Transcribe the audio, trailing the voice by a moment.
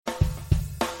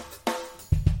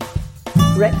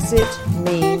Brexit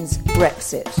means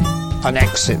Brexit. An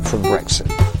exit from Brexit.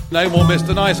 No more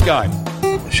Mr. Nice Guy.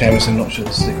 Seamus, I'm not sure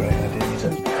this is a great idea either.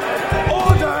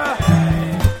 Order!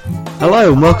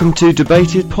 Hello and welcome to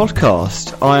Debated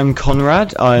Podcast. I'm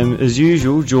Conrad. I'm, as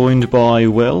usual, joined by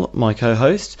Will, my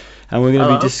co-host, and we're going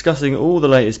to be discussing all the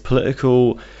latest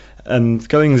political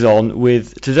goings-on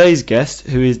with today's guest,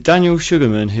 who is Daniel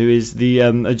Sugarman, who is the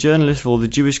a journalist for the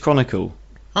Jewish Chronicle.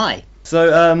 Hi.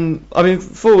 So,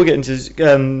 before we get into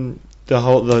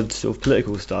the sort of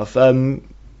political stuff, would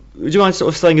you mind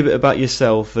sort of saying a bit about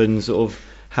yourself and sort of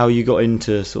how you got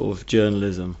into sort of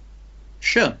journalism?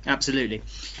 Sure, absolutely.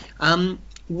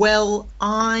 Well,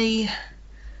 I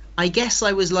guess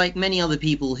I was like many other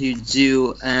people who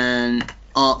do an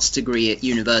arts degree at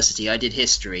university. I did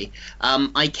history.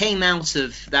 I came out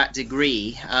of that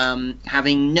degree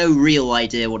having no real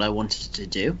idea what I wanted to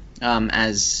do,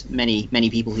 as many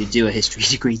people who do a history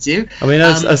degree do. I mean,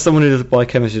 as someone who does a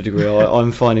biochemistry degree,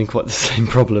 I'm finding quite the same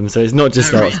problem. So it's not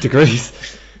just arts degrees.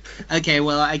 Okay,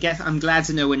 well, I guess I'm glad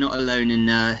to know we're not alone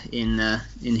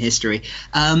in history.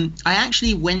 I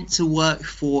actually went to work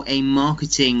for a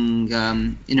marketing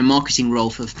role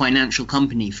for a financial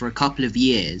company for a couple of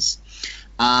years,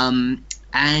 and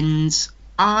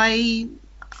I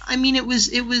mean it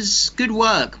was good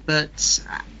work, but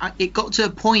it got to a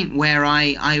point where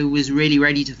I was really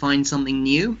ready to find something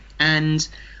new, and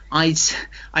I'd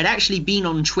actually been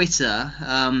on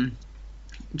Twitter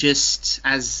just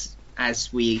as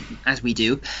we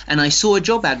do, and I saw a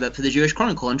job advert for the Jewish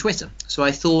Chronicle on Twitter. So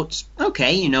I thought,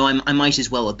 okay, I might as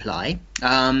well apply.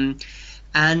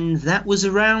 And that was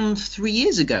around 3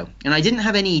 years ago. And I didn't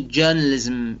have any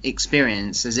journalism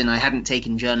experience, as in I hadn't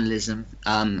taken journalism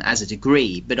as a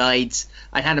degree, but I'd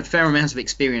had a fair amount of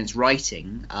experience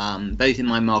writing, both in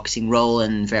my marketing role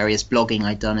and various blogging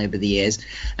I'd done over the years.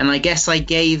 And I guess I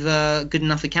gave a good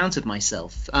enough account of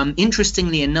myself.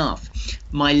 Interestingly enough,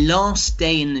 my last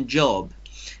day in the job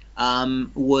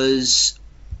was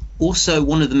also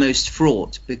one of the most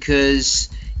fraught, because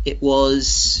it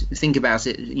was, think about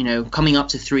it, coming up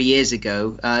to 3 years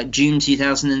ago, June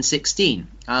 2016,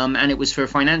 and it was for a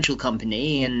financial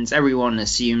company, and everyone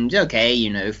assumed,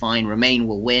 okay, fine, Remain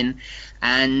will win.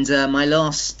 And my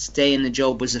last day in the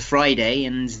job was a Friday,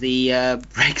 and the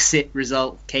Brexit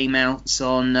result came out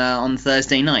on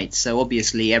Thursday night. So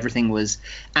obviously everything was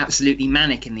absolutely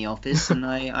manic in the office, and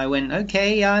I went,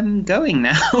 okay, I'm going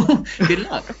now. Good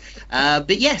luck.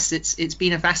 But yes, it's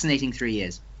been a fascinating 3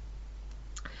 years.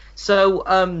 So,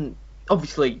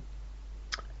 obviously,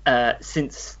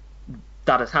 since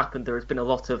that has happened, there has been a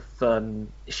lot of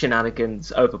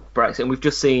shenanigans over Brexit, and we've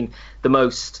just seen the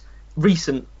most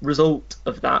recent result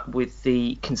of that with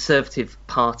the Conservative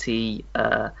Party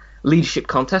leadership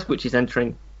contest, which is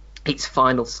entering its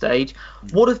final stage.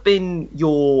 What have been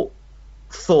your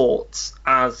thoughts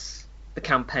as the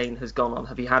campaign has gone on?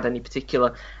 Have you had any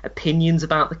particular opinions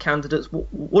about the candidates?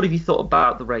 What have you thought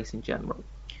about the race in general?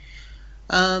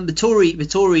 The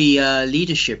Tory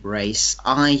leadership race,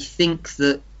 I think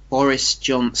that Boris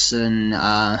Johnson,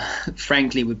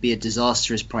 frankly, would be a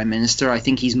disaster as Prime Minister. I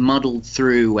think he's muddled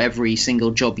through every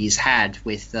single job he's had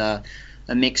with a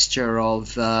mixture of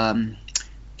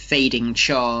fading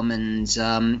charm, and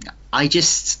I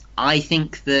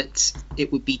think that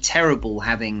it would be terrible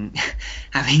having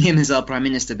him as our Prime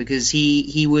Minister, because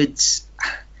he would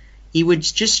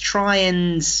just try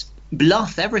and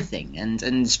bluff everything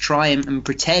and try and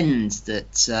pretend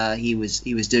that he was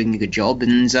doing a good job,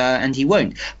 and he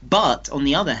won't. But on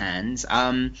the other hand,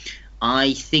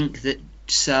 I think that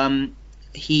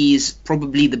he's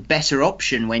probably the better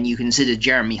option when you consider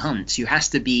Jeremy Hunt, who has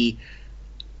to be,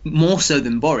 more so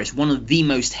than Boris, one of the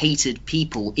most hated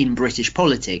people in British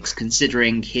politics,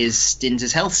 considering his stint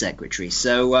as health secretary.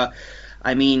 So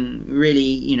I mean,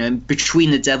 really,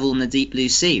 between the devil and the deep blue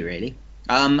sea, really.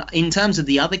 In terms of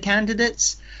the other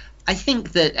candidates, I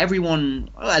think that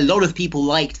a lot of people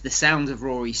liked the sound of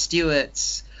Rory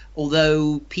Stewart,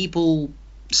 although people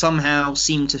somehow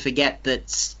seem to forget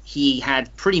that he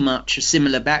had pretty much a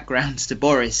similar background to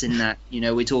Boris, in that,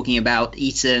 we're talking about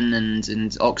Eton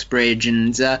and Oxbridge,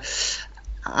 and there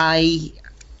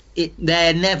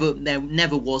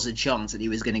never was a chance that he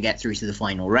was going to get through to the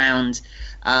final round.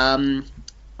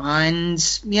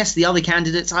 And yes, the other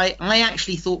candidates, I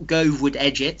actually thought Gove would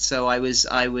edge it, so I was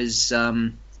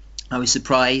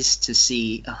surprised to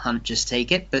see Hunt just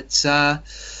take it. But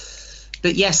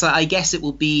yes, I guess it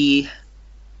will be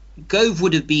Gove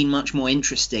would have been much more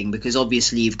interesting because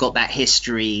obviously you've got that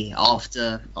history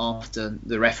after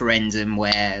the referendum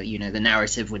where the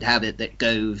narrative would have it that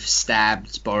Gove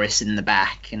stabbed Boris in the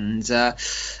back, and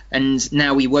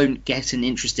now we won't get an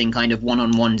interesting kind of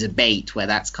one-on-one debate where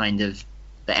that's kind of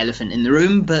the elephant in the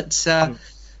room, but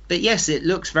yes, it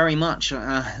looks very much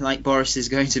like Boris is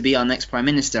going to be our next Prime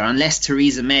Minister, unless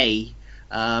Theresa May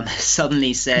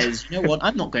suddenly says, you know what,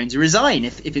 I'm not going to resign.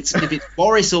 If it's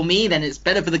Boris or me, then it's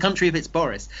better for the country if it's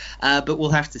Boris. But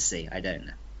we'll have to see. I don't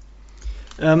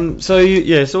know.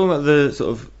 Talking about the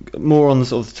sort of more on the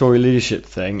sort of Tory leadership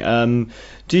thing.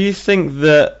 Do you think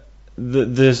that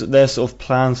their sort of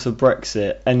plans for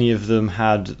Brexit, any of them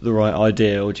had the right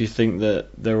idea, or do you think that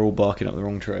they're all barking up the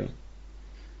wrong tree?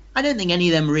 I don't think any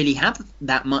of them really have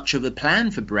that much of a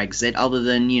plan for Brexit, other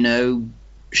than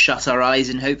shut our eyes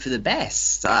and hope for the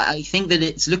best. I think that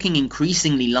it's looking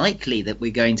increasingly likely that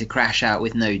we're going to crash out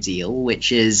with no deal,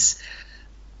 which is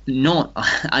not,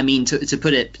 I mean, to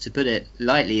put it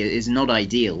lightly, is not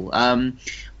ideal.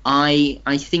 I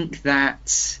think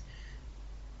that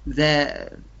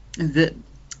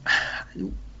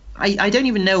I don't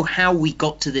even know how we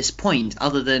got to this point,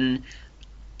 other than,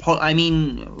 I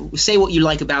mean, say what you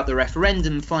like about the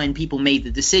referendum, fine, people made the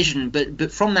decision,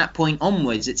 but from that point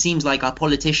onwards, it seems like our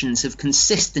politicians have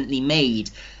consistently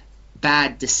made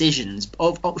bad decisions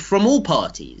from all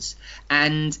parties,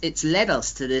 and it's led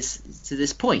us to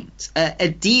this point. A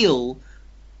deal,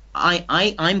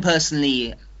 I'm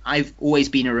personally, I've always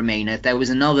been a Remainer. If there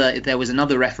was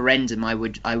another referendum, I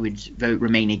would vote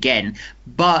Remain again.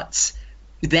 But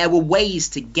there were ways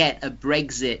to get a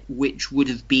Brexit which would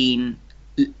have been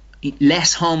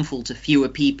less harmful to fewer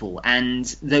people, and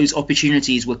those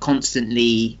opportunities were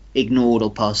constantly ignored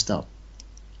or passed up.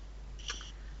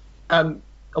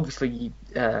 Obviously, you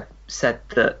said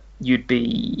that you'd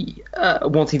be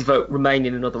wanting to vote Remain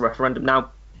in another referendum. Now,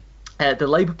 the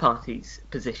Labour Party's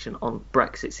position on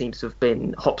Brexit seems to have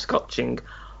been hopscotching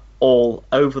all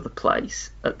over the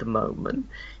place at the moment.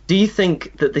 Do you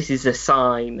think that this is a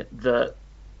sign that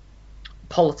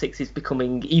politics is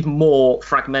becoming even more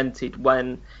fragmented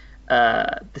when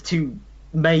the two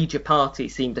major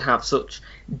parties seem to have such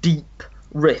deep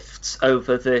rifts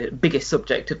over the biggest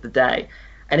subject of the day?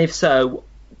 And if so,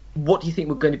 what do you think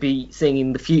we're going to be seeing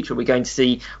in the future? Are we going to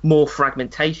see more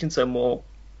fragmentation, so more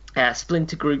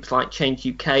splinter groups like Change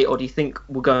UK, or do you think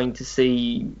we're going to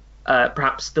see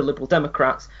perhaps the Liberal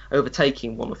Democrats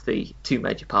overtaking one of the two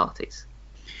major parties?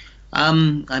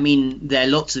 I mean, there are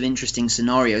lots of interesting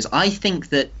scenarios. I think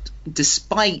that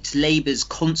despite Labour's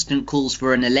constant calls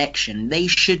for an election, they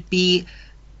should be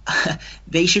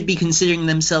considering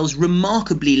themselves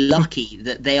remarkably lucky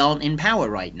that they aren't in power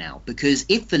right now, because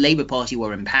if the Labour Party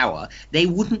were in power, they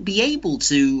wouldn't be able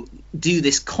to do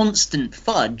this constant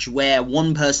fudge where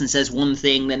one person says one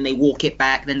thing, then they walk it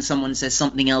back, then someone says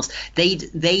something else.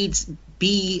 They'd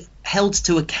be held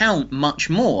to account much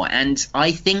more, and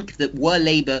I think that were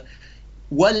Labour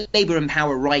in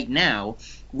power right now,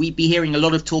 we'd be hearing a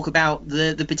lot of talk about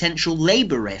the potential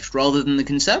Labour rift rather than the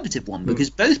Conservative one, because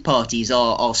both parties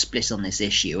are split on this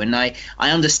issue. And I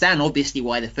understand, obviously,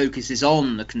 why the focus is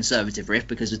on the Conservative rift,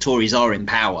 because the Tories are in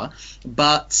power.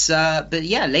 But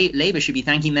yeah, Labour should be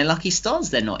thanking their lucky stars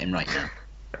they're not in right now.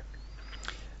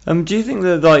 Do you think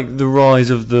that the rise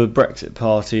of the Brexit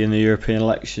Party in the European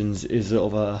elections is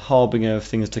sort of a harbinger of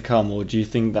things to come, or do you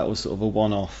think that was sort of a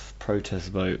one-off protest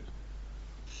vote?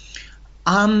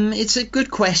 It's a good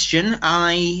question.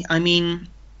 I mean,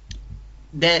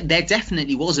 there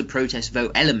definitely was a protest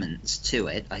vote element to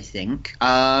it, I think.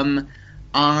 I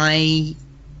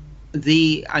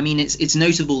mean, it's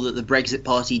notable that the Brexit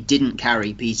Party didn't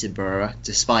carry Peterborough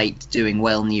despite doing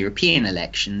well in the European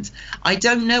elections. I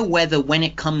don't know whether when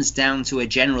it comes down to a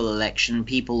general election,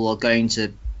 people are going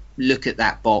to look at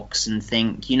that box and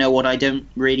think, you know what, I don't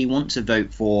really want to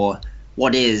vote for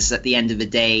what is, at the end of the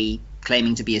day,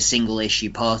 claiming to be a single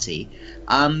issue party.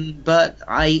 But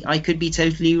I could be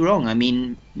totally wrong. I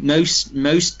mean,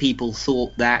 most people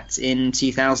thought that in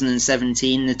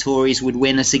 2017 the Tories would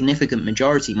win a significant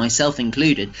majority, myself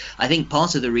included. I think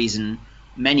part of the reason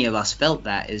many of us felt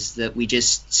that is that we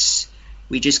just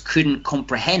couldn't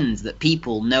comprehend that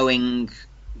people,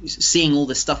 seeing all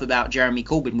the stuff about Jeremy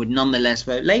Corbyn, would nonetheless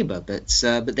vote Labour, but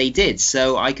they did.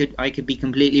 So I could be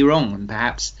completely wrong, and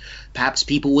perhaps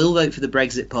people will vote for the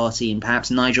Brexit Party, and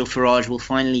perhaps Nigel Farage will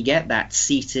finally get that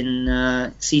seat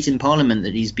in Parliament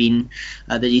that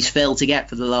he's failed to get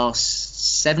for the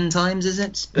last 7 times, is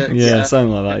it? But, yeah,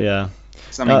 something like that. Yeah.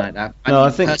 Something like that.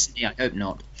 Personally, I hope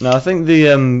not. No, I think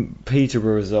the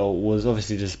Peterborough result was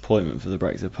obviously a disappointment for the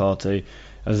Brexit Party.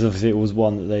 as obviously it was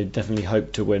one that they definitely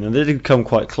hoped to win, and they did come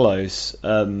quite close.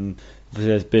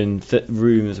 There's been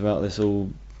rumours about this all,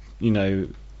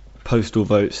 postal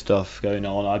vote stuff going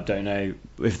on. I don't know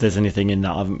if there's anything in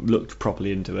that. I haven't looked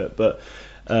properly into it, but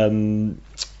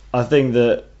I think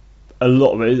that a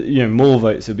lot of it, more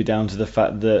votes would be down to the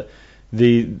fact that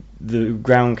the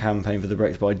ground campaign for the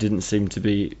Brexit Party didn't seem to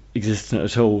be existent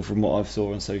at all from what I've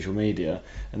saw on social media,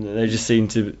 and that they just seem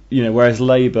to, whereas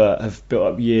Labour have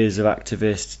built up years of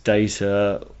activist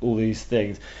data, all these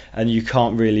things, and you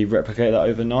can't really replicate that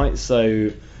overnight.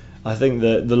 So I think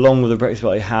that the longer the Brexit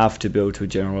Party have to build to a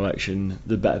general election,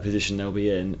 the better position they'll be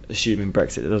in, assuming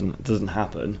Brexit doesn't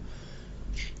happen.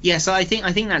 Yes, I think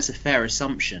that's a fair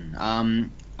assumption.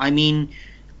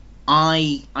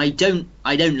 I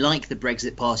don't like the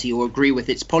Brexit Party or agree with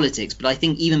its politics, but I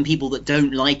think even people that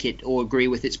don't like it or agree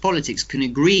with its politics can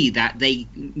agree that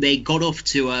they got off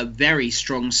to a very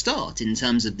strong start in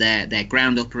terms of their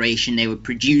ground operation. They were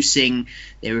producing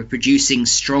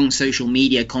strong social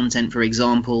media content, for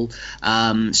example,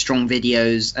 strong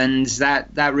videos, and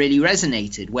that really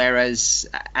resonated. Whereas,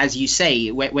 as you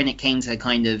say, when it came to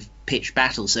kind of pitch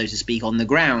battle, so to speak, on the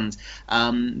ground,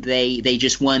 they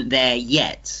just weren't there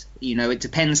yet. It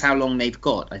depends how long they've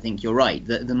got. I think you're right.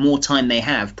 The more time they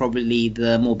have, probably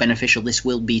the more beneficial this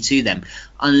will be to them.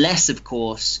 Unless, of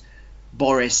course,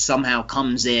 Boris somehow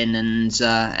comes in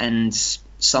and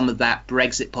some of that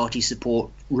Brexit Party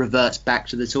support reverts back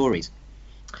to the Tories.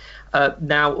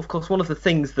 Now, of course, one of the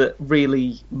things that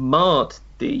really marred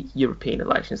the European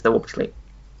elections, though obviously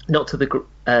not to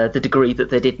the degree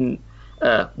that they didn't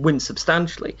win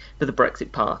substantially for the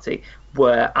Brexit Party,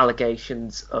 were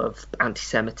allegations of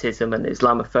anti-Semitism and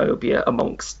Islamophobia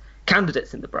amongst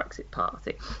candidates in the Brexit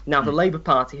Party. Now, the Labour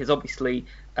Party has obviously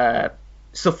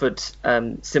suffered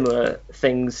similar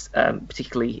things,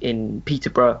 particularly in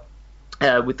Peterborough,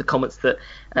 with the comments that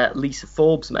Lisa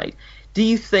Forbes made. Do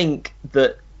you think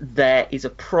that there is a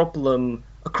problem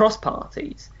across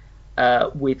parties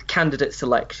with candidate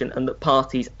selection, and that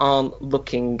parties aren't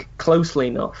looking closely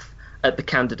enough at the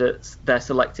candidates they're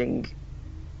selecting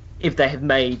if they have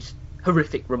made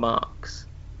horrific remarks?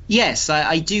 Yes,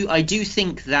 I do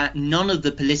think that none of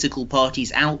the political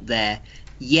parties out there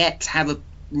yet have a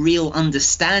real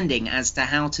understanding as to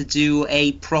how to do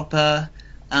a proper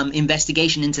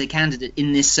investigation into the candidate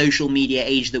in this social media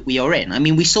age that we are in. I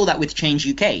mean, we saw that with Change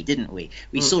UK, didn't we?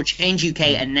 We saw Change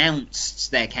UK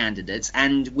announced their candidates,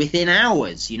 and within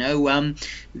hours,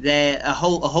 a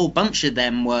whole bunch of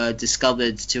them were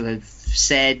discovered to have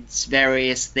said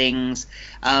various things.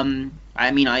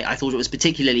 I thought it was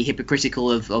particularly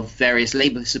hypocritical of various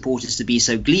Labour supporters to be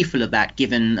so gleeful of that,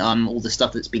 given all the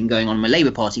stuff that's been going on in the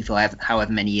Labour Party for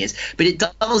however many years. But it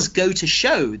does go to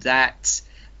show that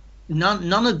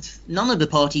none of the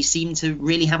parties seem to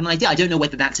really have an idea. I don't know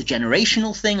whether that's a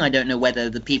generational thing. I don't know whether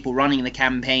the people running the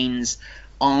campaigns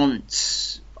are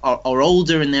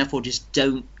older and therefore just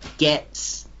don't get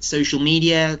social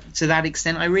media to that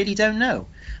extent. I really don't know.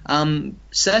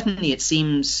 Certainly it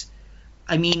seems,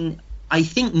 I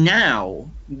think now,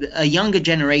 a younger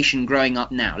generation growing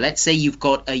up now, let's say you've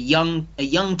got a young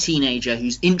teenager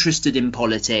who's interested in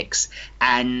politics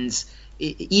and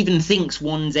even thinks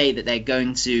one day that they're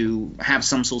going to have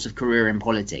some sort of career in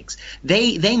politics.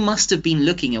 They must have been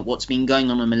looking at what's been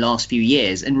going on in the last few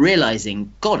years and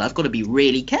realizing, God, I've got to be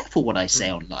really careful what I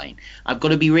say online. I've got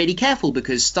to be really careful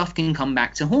because stuff can come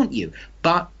back to haunt you.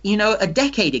 But, a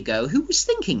decade ago, who was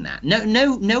thinking that?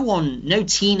 No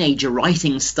teenager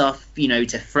writing stuff,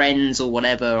 to friends or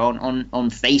whatever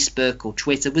on Facebook or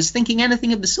Twitter was thinking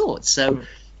anything of the sort. So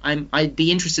I'd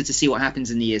be interested to see what happens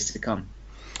in the years to come.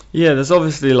 Yeah, there's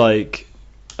obviously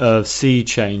a sea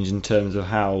change in terms of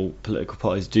how political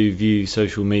parties do view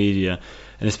social media,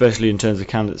 and especially in terms of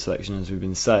candidate selection, as we've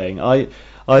been saying. I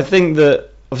think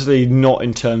that obviously not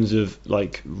in terms of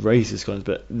racist kinds,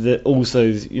 but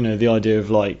also the idea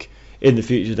of in the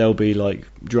future there'll be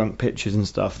drunk pictures and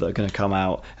stuff that are going to come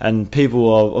out, and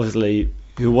people are obviously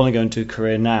who want to go into a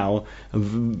career now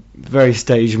and very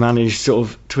stage managed sort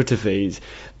of Twitter feeds.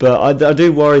 But I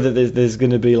do worry that there's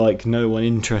going to be no one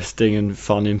interesting and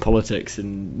fun in politics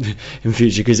in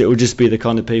future, because it will just be the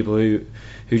kind of people who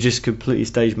just completely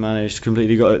stage managed,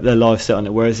 completely got their life set on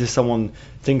it. Whereas if someone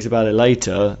thinks about it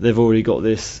later, they've already got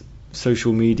this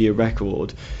social media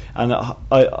record. And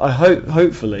I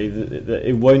hopefully that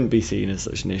it won't be seen as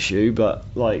such an issue, but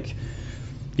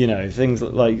things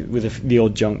with the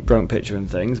odd drunk picture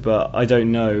and things, but I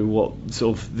don't know what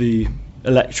sort of the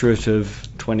electorate of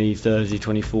 2030,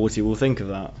 2040 will think of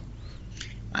that.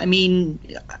 I mean,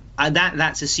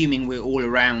 that's assuming we're all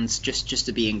around. Just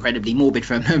to be incredibly morbid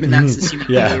for a moment, that's assuming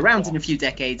we're around in a few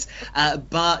decades.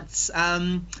 But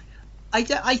I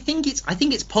think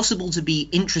it's possible to be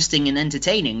interesting and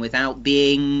entertaining without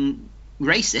being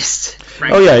racist.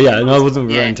 Frankly. Oh yeah, and I wasn't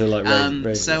referring to like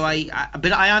racist. So I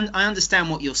understand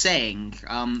what you're saying.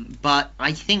 But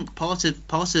I think part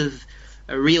of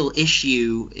a real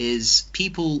issue is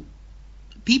people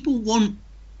want.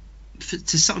 For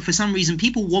some reason,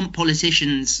 people want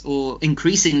politicians, or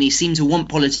increasingly seem to want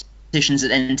politicians that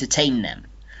entertain them,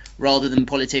 rather than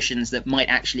politicians that might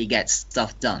actually get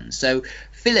stuff done. So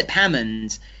Philip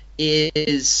Hammond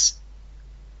is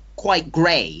quite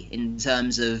grey in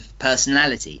terms of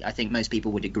personality. I think most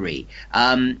people would agree.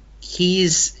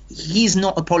 He's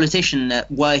not a politician that,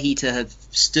 were he to have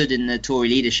stood in the Tory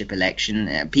leadership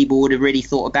election, people would have really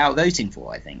thought about voting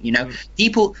for. I think,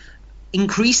 people.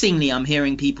 Increasingly, I'm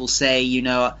hearing people say,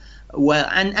 well,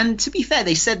 and to be fair,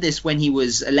 they said this when he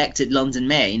was elected London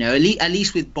mayor. At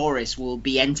least with Boris, we'll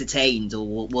be entertained,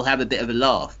 or we'll have a bit of a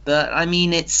laugh. But I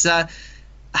mean, it's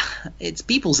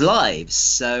people's lives,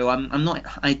 so I'm not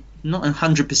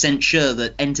 100% sure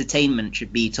that entertainment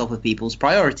should be top of people's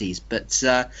priorities. But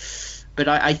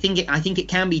I think it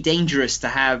can be dangerous to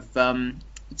have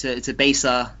to base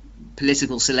our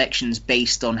political selections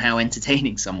based on how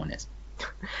entertaining someone is.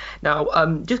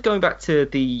 Now, just going back to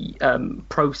the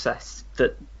process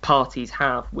that parties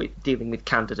have with dealing with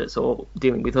candidates or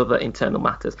dealing with other internal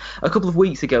matters. A couple of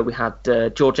weeks ago, we had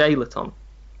George Aylett on,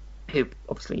 who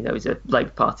obviously is a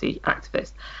Labour Party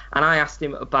activist, and I asked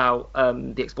him about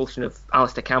the expulsion of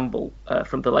Alistair Campbell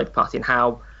from the Labour Party and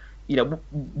how,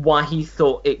 why he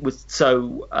thought it was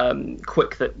so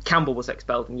quick that Campbell was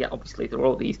expelled, and yet obviously there are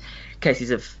all these cases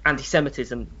of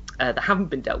anti-Semitism that haven't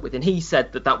been dealt with, and he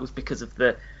said that was because of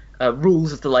the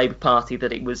rules of the Labour Party,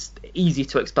 that it was easy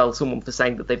to expel someone for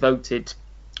saying that they voted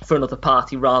for another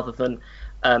party rather than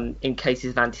in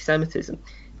cases of anti-Semitism.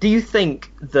 Do you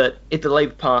think that if the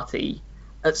Labour Party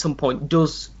at some point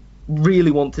does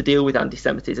really want to deal with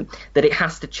anti-Semitism, that it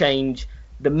has to change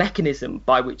the mechanism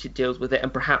by which it deals with it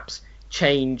and perhaps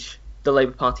change the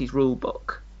Labour Party's rule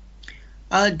book?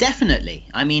 Definitely.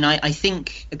 I mean, I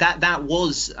think that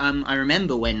was I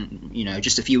remember when,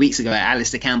 just a few weeks ago,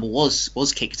 Alistair Campbell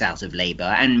was kicked out of Labour,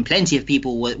 and plenty of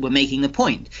people were making the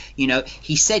point.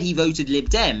 He said he voted Lib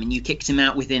Dem, and you kicked him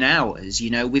out within hours.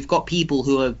 We've got people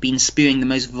who have been spewing the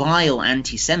most vile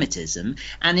anti-Semitism,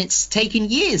 and it's taken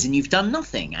years, and you've done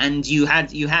nothing. And you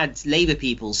had Labour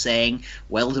people saying,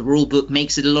 well, the rule book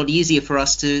makes it a lot easier for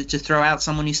us to throw out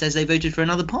someone who says they voted for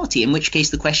another party. In which case,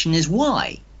 the question is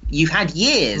why. You've had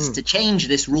years to change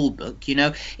this rule book.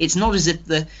 It's not as if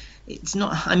it's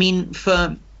not. I mean,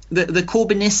 for the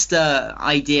Corbynista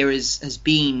idea has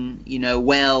been,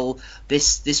 well,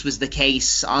 this was the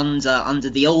case under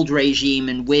the old regime,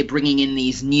 and we're bringing in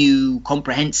these new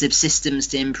comprehensive systems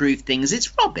to improve things.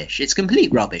 It's rubbish. It's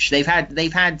complete rubbish. They've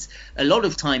had a lot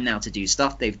of time now to do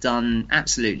stuff. They've done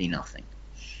absolutely nothing.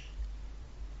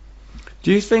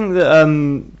 Do you think that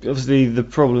obviously the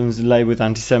problems lay with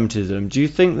anti-Semitism? Do you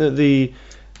think that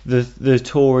the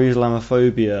Tory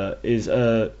Islamophobia is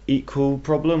a equal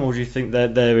problem, or do you think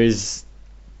that there is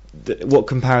what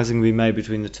comparison can be made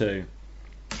between the two?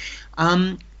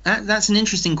 That's an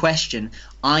interesting question.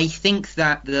 I think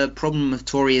that the problem of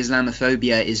Tory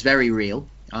Islamophobia is very real.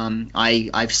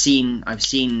 I've seen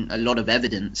a lot of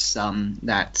evidence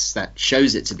that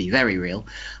shows it to be very real.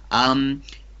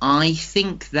 I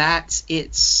think that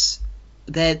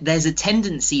there's a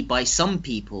tendency by some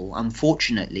people,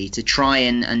 unfortunately, to try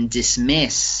and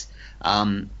dismiss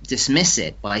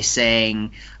it by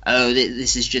saying, "Oh,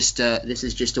 this is just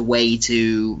a way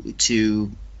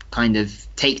to kind of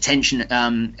take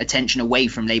attention away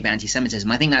from Labour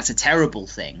anti-Semitism." I think that's a terrible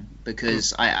thing,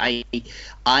 because I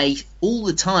all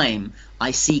the time I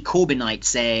see Corbynites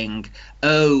saying,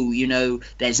 "Oh,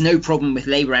 there's no problem with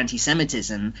Labour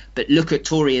anti-Semitism, but look at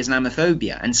Tory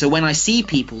Islamophobia." And so when I see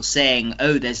people saying,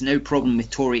 "Oh, there's no problem with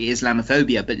Tory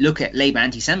Islamophobia, but look at Labour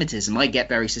anti-Semitism," I get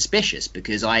very suspicious,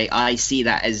 because I see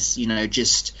that as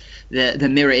just the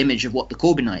mirror image of what the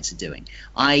Corbynites are doing.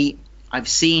 I've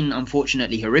seen,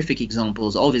 unfortunately, horrific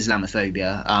examples of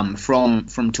Islamophobia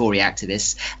from Tory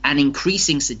activists, and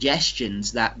increasing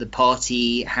suggestions that the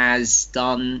party has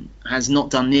not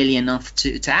done nearly enough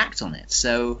to act on it.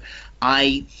 So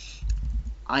I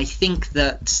think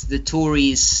that the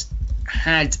Tories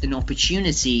had an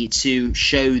opportunity to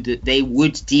show that they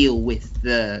would deal with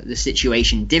the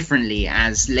situation differently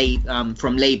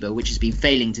from Labour, which has been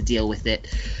failing to deal with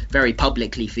it very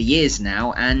publicly for years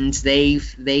now, and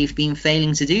they've been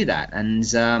failing to do that, and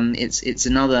it's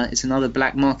another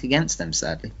black mark against them,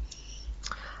 sadly.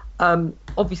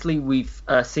 Obviously, we've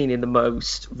seen in the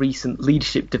most recent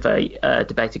leadership debate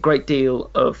a great deal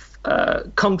of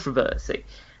controversy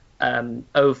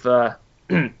over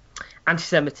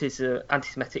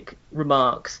anti-Semitic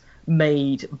remarks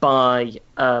made by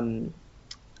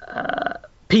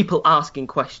people asking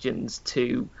questions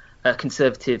to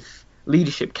Conservative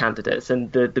leadership candidates,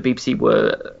 and the BBC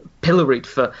were pilloried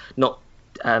for not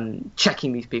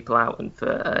checking these people out and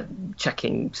for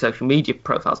checking social media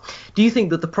profiles. Do you think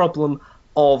that the problem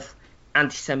of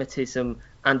anti-Semitism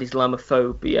and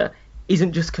Islamophobia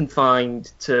isn't just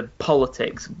confined to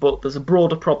politics, but there's a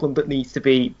broader problem that needs to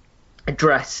be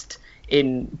addressed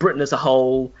in Britain as a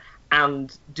whole?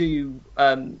 And do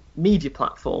media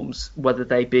platforms, whether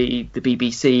they be the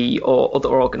BBC or other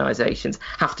organisations,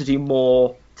 have to do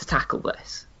more to tackle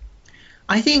this?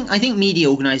 I think media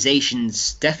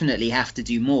organisations definitely have to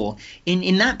do more.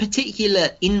 In that particular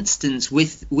instance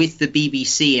with the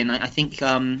BBC, and I think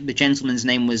the gentleman's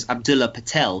name was Abdullah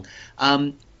Patel,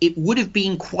 it would have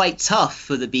been quite tough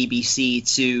for the BBC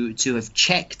to have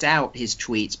checked out his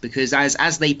tweets, because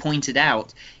as they pointed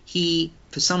out,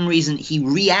 for some reason he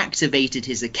reactivated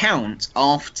his account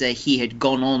after he had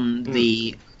gone on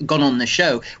the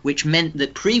show, which meant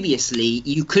that previously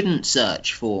you couldn't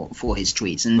search for his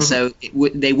tweets, and so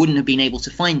they wouldn't have been able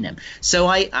to find them. So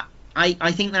I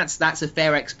think that's a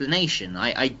fair explanation.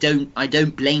 I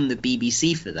don't blame the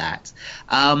BBC for that,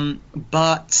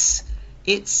 but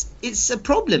it's a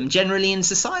problem generally in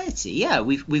society. Yeah,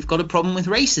 we've got a problem with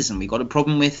racism, we've got a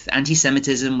problem with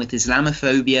anti-Semitism, with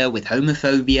Islamophobia, with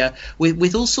homophobia,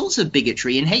 with all sorts of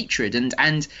bigotry and hatred,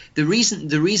 and the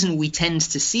reason we tend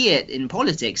to see it in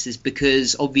politics is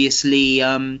because obviously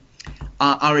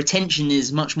our attention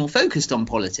is much more focused on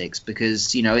politics,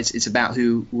 because it's about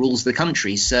who rules the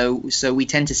country. So we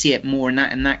tend to see it more in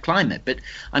that climate. But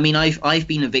I mean, I've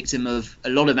been a victim of a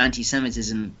lot of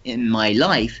anti-Semitism in my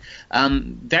life.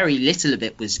 Very little of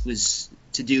it was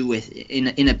to do with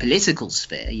in a political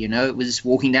sphere. It was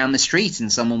walking down the street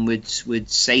and someone would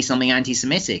say something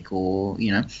anti-Semitic, or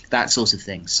that sort of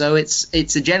thing. So it's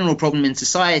a general problem in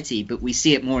society, but we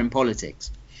see it more in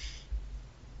politics.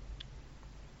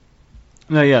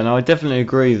 No, I definitely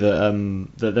agree that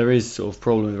that there is sort of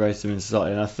problem with racism in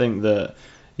society, and I think that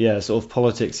sort of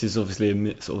politics is obviously a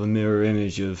mirror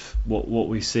image of what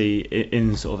we see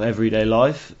in sort of everyday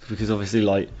life, because obviously,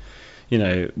 we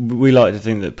like to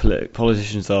think that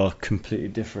politicians are completely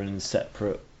different and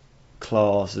separate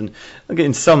class, and again,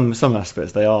 in some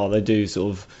aspects they do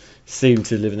sort of seem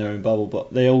to live in their own bubble,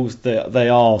 but they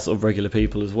are sort of regular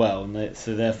people as well, and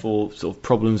so therefore sort of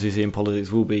problems we see in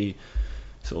politics will be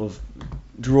sort of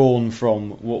drawn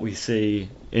from what we see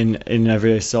in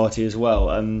everyday society as well.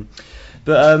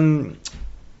 But moving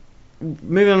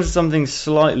on to something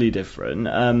slightly different,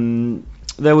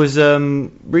 there was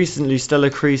recently Stella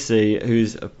Creasy,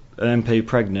 who's an MP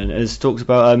pregnant, has talked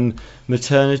about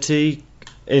maternity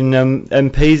in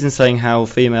MPs and saying how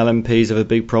female MPs have a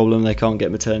big problem, they can't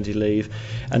get maternity leave,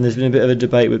 and there's been a bit of a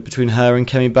debate between her and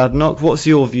Kemi Badenoch. What's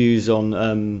your views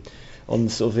on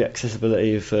sort of the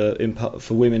accessibility for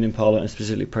women in Parliament, and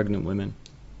specifically pregnant women?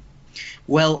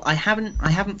 Well, I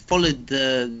haven't followed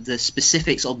the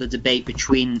specifics of the debate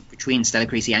between Stella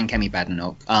Creasy and Kemi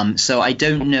Badenoch, so I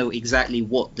don't know exactly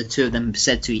what the two of them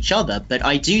said to each other. But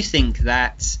I do think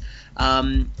that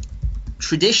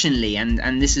traditionally,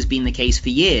 and this has been the case for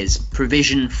years,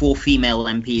 provision for female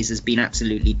MPs has been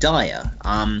absolutely dire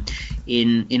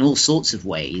in all sorts of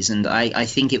ways. And I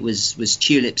think it was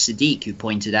Tulip Siddiq who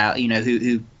pointed out,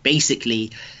 who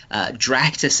basically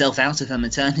dragged herself out of her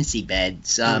maternity bed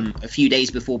a few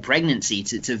days before pregnancy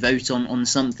to vote on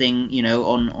something,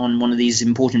 on one of these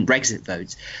important Brexit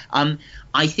votes. I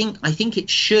think it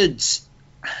should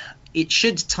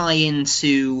tie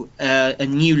into a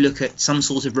new look at some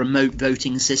sort of remote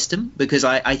voting system, because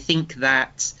I think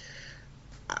that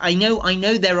I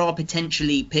know there are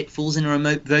potentially pitfalls in a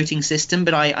remote voting system,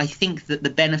 but I think that the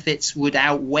benefits would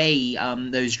outweigh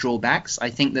those drawbacks.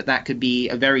 I think that could be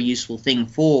a very useful thing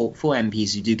for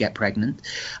MPs who do get pregnant.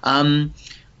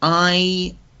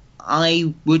 I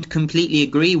would completely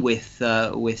agree with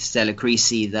Stella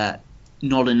Creasy that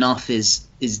not enough is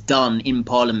done in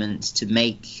Parliament to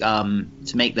make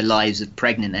the lives of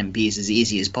pregnant MPs as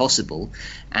easy as possible,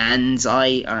 and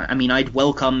I mean I'd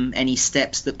welcome any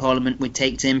steps that Parliament would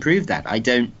take to improve that. I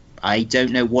don't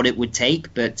know what it would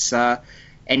take, but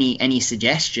any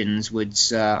suggestions would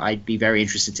I'd be very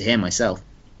interested to hear myself.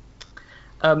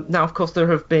 Now, of course, there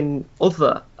have been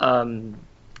other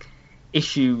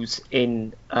issues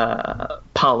in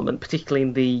Parliament, particularly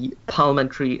in the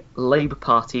Parliamentary Labour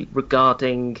Party,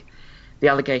 regarding the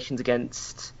allegations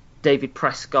against David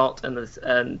Prescott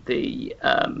and the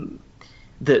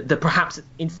perhaps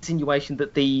insinuation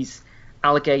that these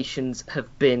allegations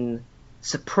have been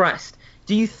suppressed.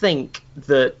 Do you think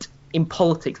that in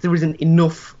politics there isn't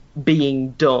enough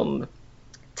being done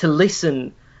to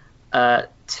listen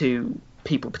to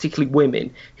people, particularly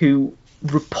women, who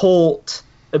report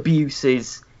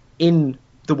abuses in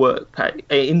the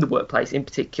workplace, in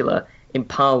particular in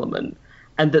Parliament,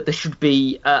 and that there should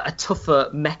be a tougher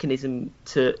mechanism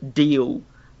to deal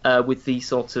with these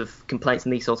sorts of complaints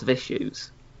and these sorts of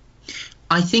issues?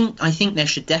 I think there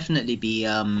should definitely be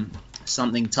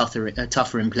something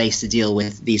tougher in place to deal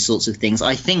with these sorts of things.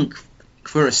 I think,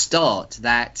 for a start,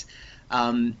 that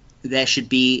there should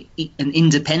be an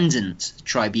independent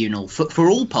tribunal for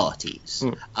all parties,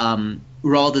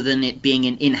 rather than it being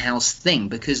an in-house thing.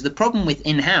 Because the problem with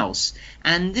in-house,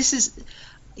 and this is,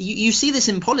 you see this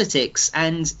in politics,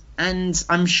 and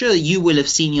I'm sure you will have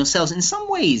seen yourselves, in some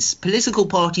ways political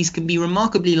parties can be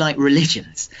remarkably like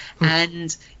religions,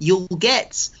 and you'll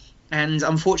get, and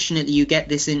unfortunately you get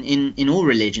this in all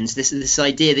religions, this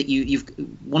idea that you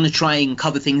want to try and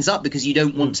cover things up because you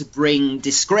don't want to bring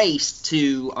disgrace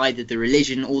to either the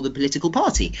religion or the political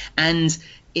party. And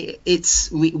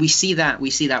we see that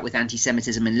with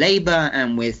anti-Semitism in Labour,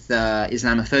 and with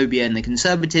Islamophobia in the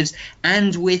Conservatives,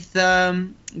 and with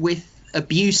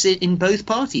abuse in both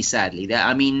parties, sadly.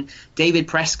 I mean, David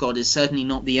Prescott is certainly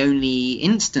not the only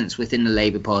instance within the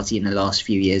Labour Party in the last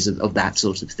few years of that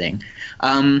sort of thing.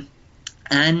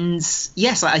 And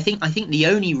yes, I think the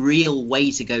only real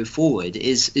way to go forward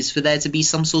is for there to be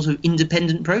some sort of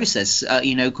independent process,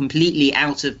 completely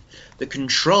out of the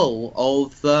control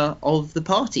of the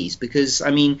parties. Because,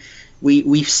 I mean,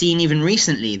 we've seen even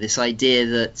recently this idea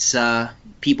that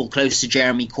people close to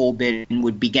Jeremy Corbyn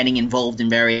would be getting involved in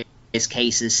various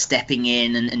cases, stepping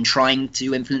in and trying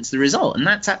to influence the result, and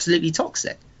that's absolutely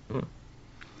toxic.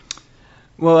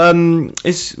 Well, we're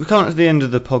coming to the end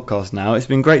of the podcast now. It's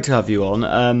been great to have you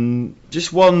on.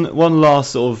 Just one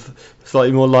last sort of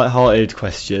slightly more light-hearted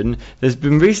question. There's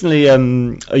been recently a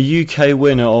UK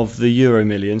winner of the Euro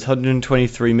Millions,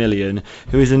 123 million,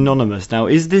 who is anonymous. Now,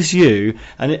 is this you?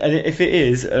 And if it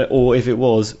is, or if it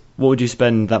was, what would you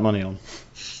spend that money on?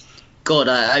 God,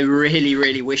 I really,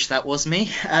 really wish that was me.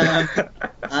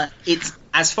 It's,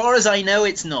 as far as I know,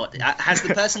 it's not. Has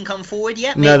the person come forward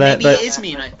yet? Maybe it is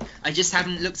me. I just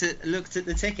haven't looked at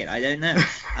the ticket. I don't know.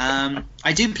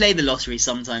 I do play the lottery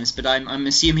sometimes, but I'm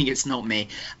assuming it's not me.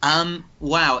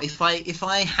 Wow, if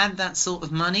I had that sort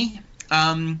of money,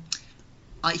 I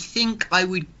think I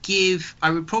would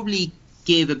probably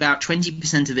give about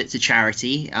 20% of it to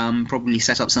charity. Probably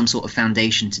set up some sort of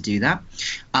foundation to do that.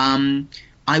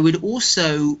 I would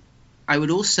also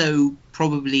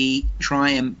probably try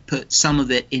and put some of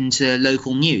it into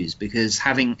local news, because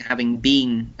having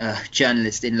been a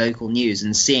journalist in local news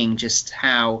and seeing just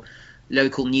how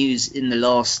local news in the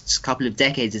last couple of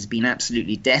decades has been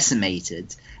absolutely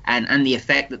decimated, and the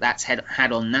effect that's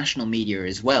had on national media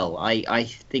as well, I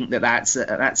think that's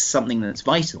something that's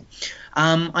vital.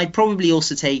 I'd probably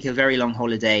also take a very long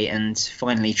holiday and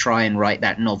finally try and write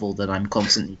that novel that I'm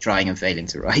constantly trying and failing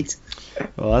to write.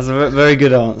 Well, that's a very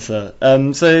good answer.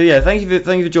 So yeah, thank you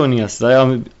for joining us today.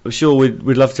 I'm sure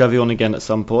we'd love to have you on again at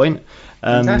some point.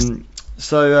 Fantastic.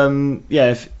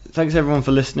 Thanks everyone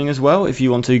for listening as well. If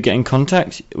you want to get in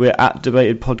contact, we're at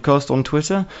Debated Podcast on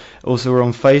Twitter. Also, we're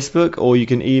on Facebook, or you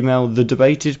can email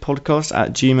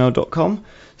thedebatedpodcast@gmail.com.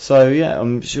 So yeah,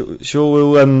 I'm sure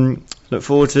we'll look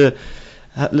forward to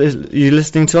you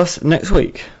listening to us next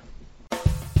week.